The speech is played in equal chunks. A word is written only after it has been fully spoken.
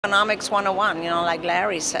Economics 101, like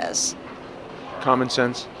Larry says. Common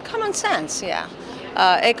sense? Common sense, yeah.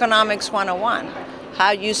 Economics 101. How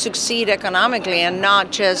you succeed economically and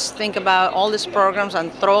not just think about all these programs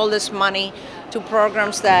and throw all this money to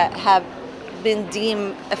programs that have been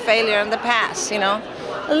deemed a failure in the past,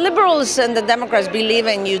 Liberals and the Democrats believe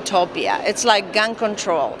in utopia. It's like gun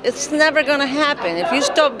control. It's never going to happen. If you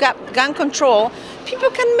stop gun control, people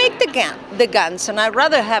can make the guns, and I'd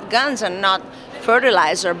rather have guns and not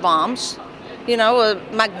fertilizer bombs.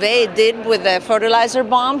 What McVeigh did with the fertilizer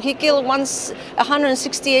bomb, he killed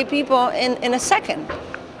 168 people in a second.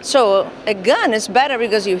 So a gun is better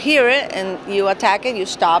because you hear it and you attack it, you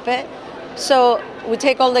stop it. So we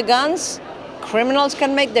take all the guns, criminals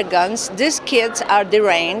can make their guns, these kids are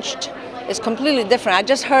deranged. It's completely different. I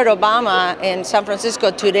just heard Obama in San Francisco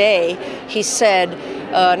today, he said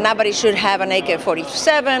nobody should have an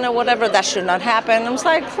AK-47 or whatever, that should not happen. I was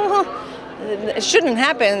like, it shouldn't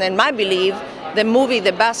happen. In my belief, the movie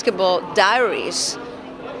The Basketball Diaries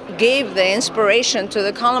gave the inspiration to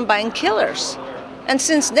the Columbine killers. And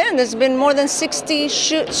since then, there's been more than 60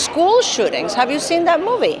 school shootings. Have you seen that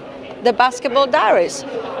movie, The Basketball Diaries?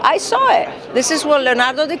 I saw it. This is what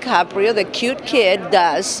Leonardo DiCaprio, the cute kid,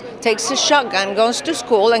 does. Takes a shotgun, goes to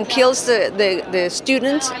school, and kills the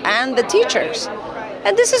students and the teachers.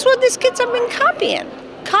 And this is what these kids have been copying.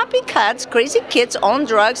 Copycats, crazy kids on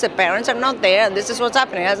drugs, the parents are not there, and this is what's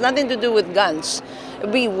happening. It has nothing to do with guns. It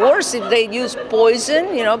would be worse if they use poison,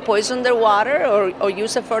 poison their water or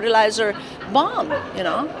use a fertilizer bomb,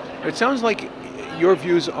 It sounds like your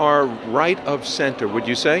views are right of center, would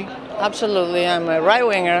you say? Absolutely, I'm a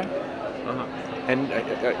right-winger. And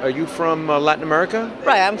are you from Latin America?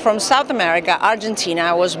 Right, I'm from South America, Argentina.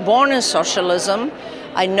 I was born in socialism.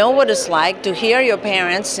 I know what it's like to hear your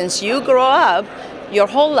parents, since you grow up, your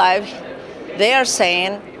whole life, they are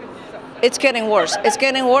saying, it's getting worse, it's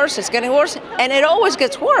getting worse, it's getting worse, and it always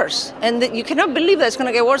gets worse. And you cannot believe that it's going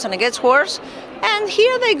to get worse, and it gets worse. And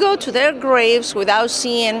here they go to their graves without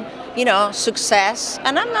seeing, success.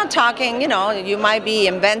 And I'm not talking, you might be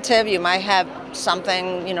inventive, you might have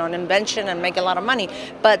something, an invention and make a lot of money.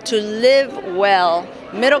 But to live well,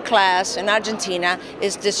 middle class in Argentina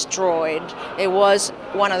is destroyed. It was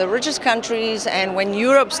one of the richest countries, and when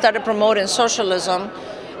Europe started promoting socialism,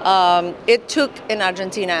 it took in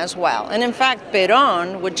Argentina as well. And in fact,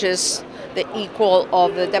 Perón, which is the equal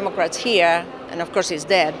of the Democrats here, and of course he's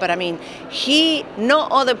dead, but I mean, no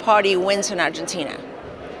other party wins in Argentina.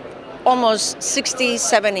 Almost 60,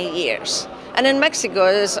 70 years. And in Mexico,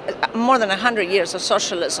 it's more than 100 years of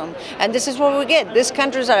socialism. And this is what we get. These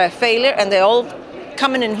countries are a failure, and they're all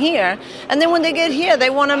coming in here. And then when they get here, they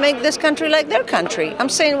want to make this country like their country. I'm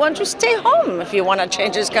saying, why don't you stay home if you want to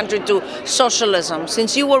change this country to socialism,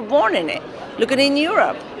 since you were born in it? Look at it in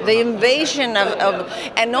Europe, the invasion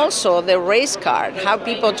and also the race card, how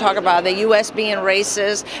people talk about the U.S. being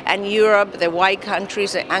racist and Europe, the white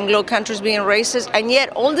countries, the Anglo countries being racist, and yet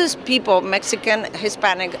all these people, Mexican,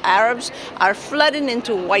 Hispanic, Arabs, are flooding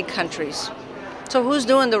into white countries. So who's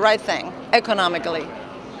doing the right thing economically?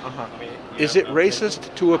 Is it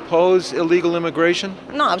racist to oppose illegal immigration?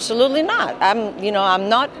 No, absolutely not. I'm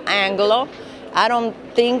not Anglo. I don't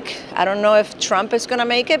know if Trump is going to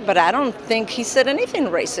make it, but I don't think he said anything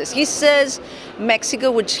racist. He says Mexico,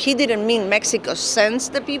 which he didn't mean Mexico sends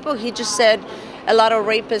the people. He just said a lot of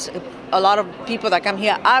rapists, a lot of people that come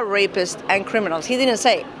here are rapists and criminals. He didn't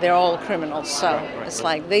say they're all criminals. So it's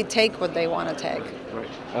like they take what they want to take.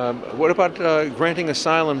 Right. What about granting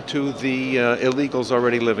asylum to the illegals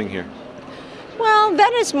already living here? Well,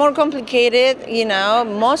 that is more complicated.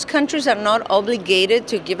 Most countries are not obligated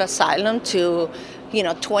to give asylum to,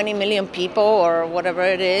 20 million people or whatever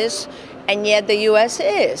it is. And yet the U.S.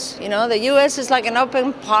 is. The U.S. is like an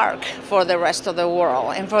open park for the rest of the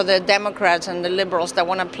world, and for the Democrats and the liberals that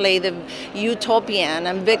want to play the utopian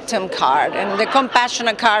and victim card and the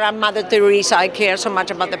compassionate card. I'm Mother Teresa, I care so much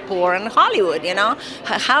about the poor, and Hollywood,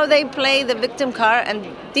 how they play the victim card and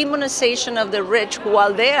demonization of the rich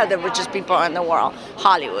while they are the richest people in the world.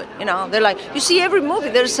 Hollywood, they're like, you see every movie,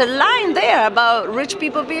 there's a line there about rich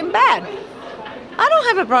people being bad. I don't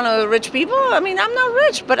have a problem with rich people. I'm not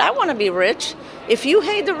rich, but I want to be rich. If you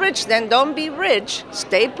hate the rich, then don't be rich.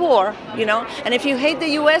 Stay poor, And if you hate the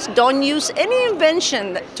U.S., don't use any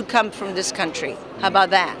invention to come from this country. How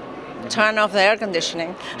about that? Turn off the air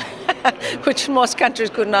conditioning, which most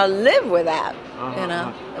countries could not live without,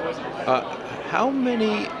 How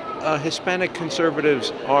many Hispanic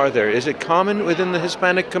conservatives are there? Is it common within the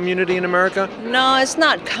Hispanic community in America? No, it's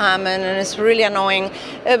not common, and it's really annoying.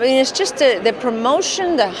 It's just the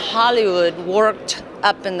promotion that Hollywood worked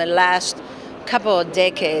up in the last couple of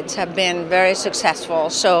decades have been very successful.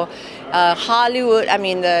 So Hollywood, I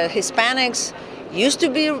mean, the Hispanics used to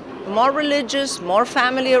be more religious, more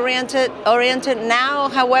family oriented. Now,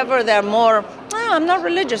 however, they're more, oh, I'm not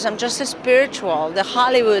religious, I'm just a spiritual. The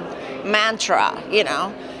Hollywood mantra, you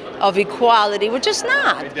know, of equality, which is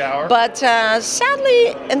not. But sadly,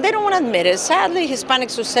 and they don't want to admit it, sadly,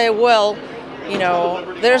 Hispanics will say, well, you know,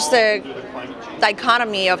 there's the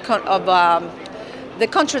dichotomy of the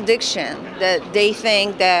contradiction that they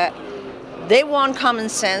think that they want common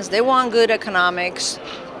sense, they want good economics,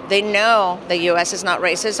 they know the U.S. is not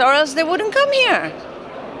racist, or else they wouldn't come here,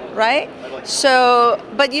 right? So,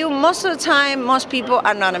 but most of the time, most people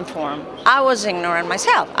are not informed. I was ignorant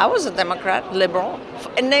myself. I was a Democrat, liberal,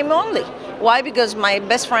 in name only. Why? Because my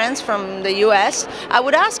best friends from the U.S., I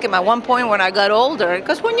would ask him at one point when I got older,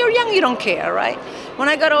 because when you're young, you don't care, right? When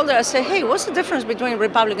I got older, I said, hey, what's the difference between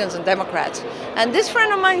Republicans and Democrats? And this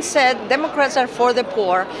friend of mine said, Democrats are for the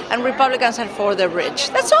poor and Republicans are for the rich.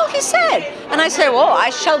 That's all he said. And I said, well, I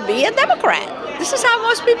shall be a Democrat. This is how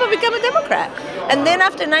most people become a Democrat. And then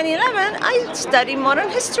after 9/11, I studied modern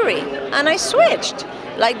history and I switched.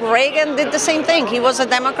 Like Reagan did the same thing. He was a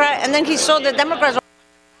Democrat and then he saw the Democrats,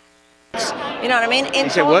 you know what I mean,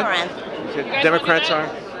 intolerant. You said Democrats are?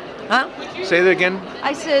 Huh? Say that again.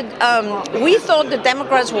 I said, we thought the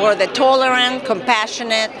Democrats were the tolerant,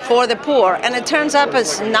 compassionate, for the poor, and it turns out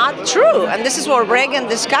it's not true. And this is what Reagan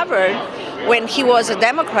discovered when he was a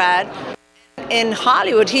Democrat. In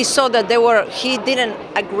Hollywood, he saw that he didn't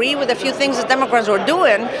agree with a few things the Democrats were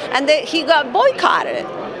doing, and he got boycotted.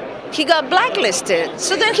 He got blacklisted.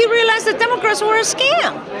 So then he realized that Democrats were a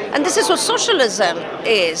scam. And this is what socialism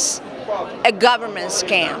is, a government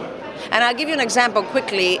scam. And I'll give you an example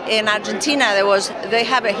quickly. In Argentina, they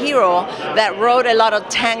have a hero that wrote a lot of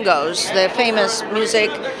tangos, the famous music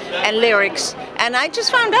and lyrics. And I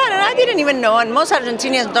just found out, and I didn't even know, and most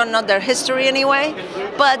Argentinians don't know their history anyway,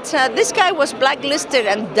 but this guy was blacklisted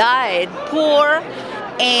and died poor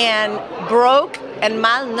and broke and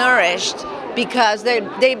malnourished because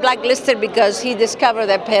they blacklisted because he discovered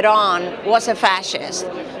that Perón was a fascist.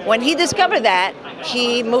 When he discovered that,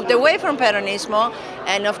 he moved away from Peronismo,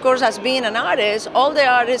 and of course, as being an artist, all the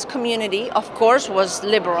artist community, of course, was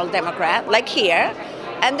liberal Democrat, like here,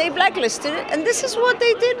 and they blacklisted it, and this is what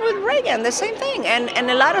they did with Reagan, the same thing,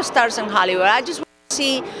 and a lot of stars in Hollywood. I just want to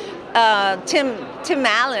see Tim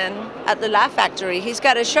Allen at the Laugh Factory. He's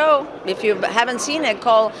got a show, if you haven't seen it,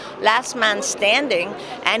 called Last Man Standing,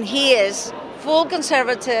 and he is full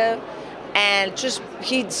conservative, and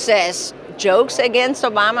he says jokes against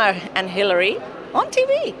Obama and Hillary on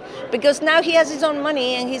TV, because now he has his own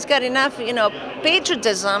money and he's got enough, you know,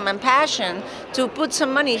 patriotism and passion to put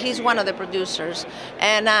some money. He's one of the producers,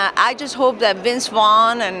 and I just hope that Vince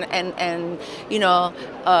Vaughn and you know,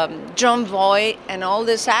 John Voight and all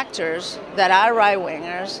these actors that are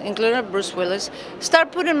right-wingers, including Bruce Willis,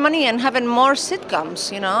 start putting money and having more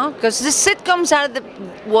sitcoms, you know, because the sitcoms are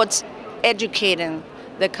what's educating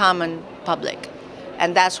the common public.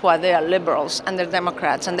 And that's why they are liberals and they're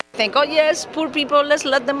Democrats. And they think, oh yes, poor people, let's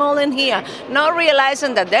let them all in here. Not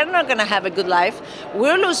realizing that they're not going to have a good life.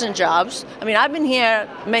 We're losing jobs. I mean, I've been here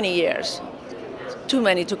many years, too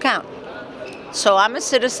many to count. So I'm a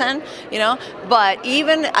citizen, you know, but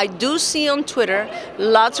even I do see on Twitter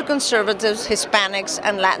lots of conservatives, Hispanics,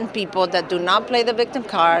 and Latin people that do not play the victim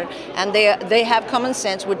card, and they have common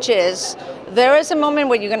sense, which is there is a moment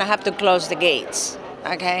where you're going to have to close the gates,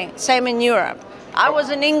 okay? Same in Europe. I was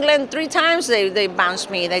in England 3 times, they bounced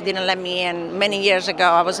me, they didn't let me in many years ago.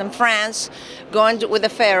 I was in France, with a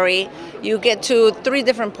ferry. You get to 3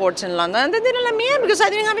 different ports in London, and they didn't let me in because I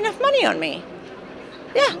didn't have enough money on me.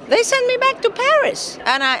 Yeah, they sent me back to Paris.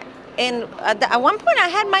 And at one point I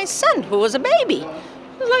had my son, who was a baby.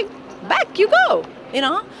 I was like, back you go, you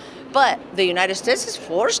know? But the United States is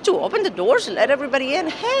forced to open the doors and let everybody in.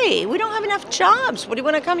 Hey, we don't have enough jobs. What do you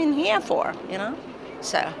want to come in here for, you know?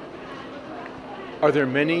 So. Are there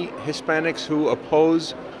many Hispanics who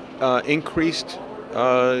oppose increased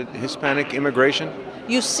Hispanic immigration?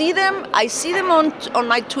 You see them, I see them on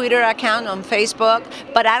my Twitter account, on Facebook,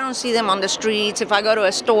 but I don't see them on the streets. If I go to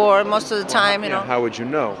a store, most of the time, you know. How would you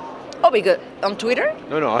know? Oh, because on Twitter?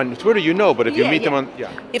 No, on Twitter you know, but if you meet them on,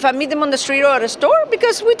 If I meet them on the street or at a store,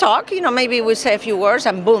 because we talk, you know, maybe we say a few words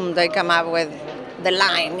and boom, they come up with the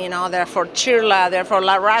line, you know, they're for Chirla, they're for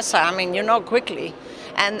La Raza. I mean, you know quickly.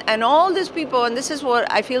 And all these people, and this is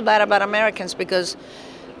what I feel bad about Americans, because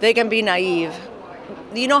they can be naive.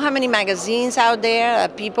 You know how many magazines out there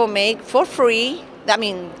that people make for free? I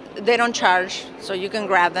mean, they don't charge, so you can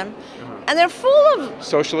grab them. And they're full of...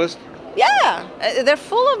 Socialist? Yeah, they're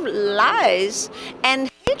full of lies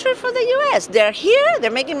and hatred for the U.S. They're here,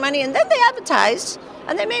 they're making money, and then they advertise,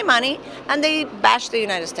 and they make money, and they bash the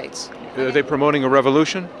United States. Are they promoting a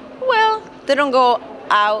revolution? Well, they don't go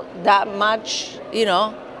out that much, you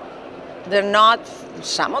know. They're not,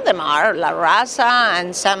 some of them are, La Raza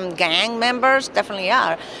and some gang members definitely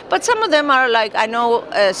are. But some of them are like, I know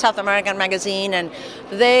South American magazine, and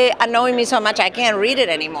they annoy me so much I can't read it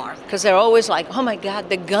anymore. Because they're always like, oh my God,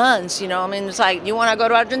 the guns, you know. I mean, it's like, you want to go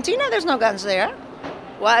to Argentina? There's no guns there.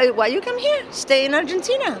 Why you come here? Stay in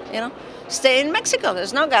Argentina, you know. Stay in Mexico.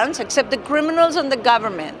 There's no guns except the criminals and the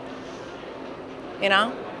government, you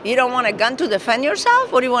know. You don't want a gun to defend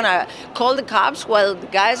yourself? What do you want to call the cops? Well, the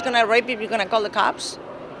guy's going to rape you, you're going to call the cops?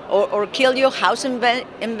 Or kill you, house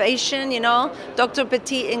invasion, you know? Dr.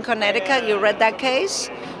 Petit in Connecticut, you read that case?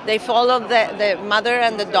 They followed the mother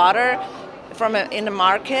and the daughter in the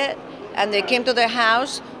market, and they came to their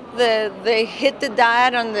house. They hit the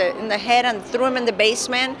dad in the head and threw him in the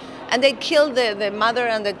basement, and they killed the mother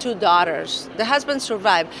and the two daughters. The husband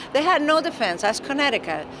survived. They had no defense. That's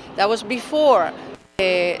Connecticut. That was before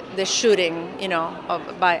the shooting, you know,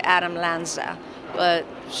 by Adam Lanza. But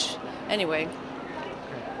anyway.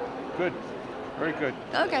 Good. Very good.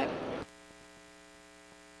 Okay.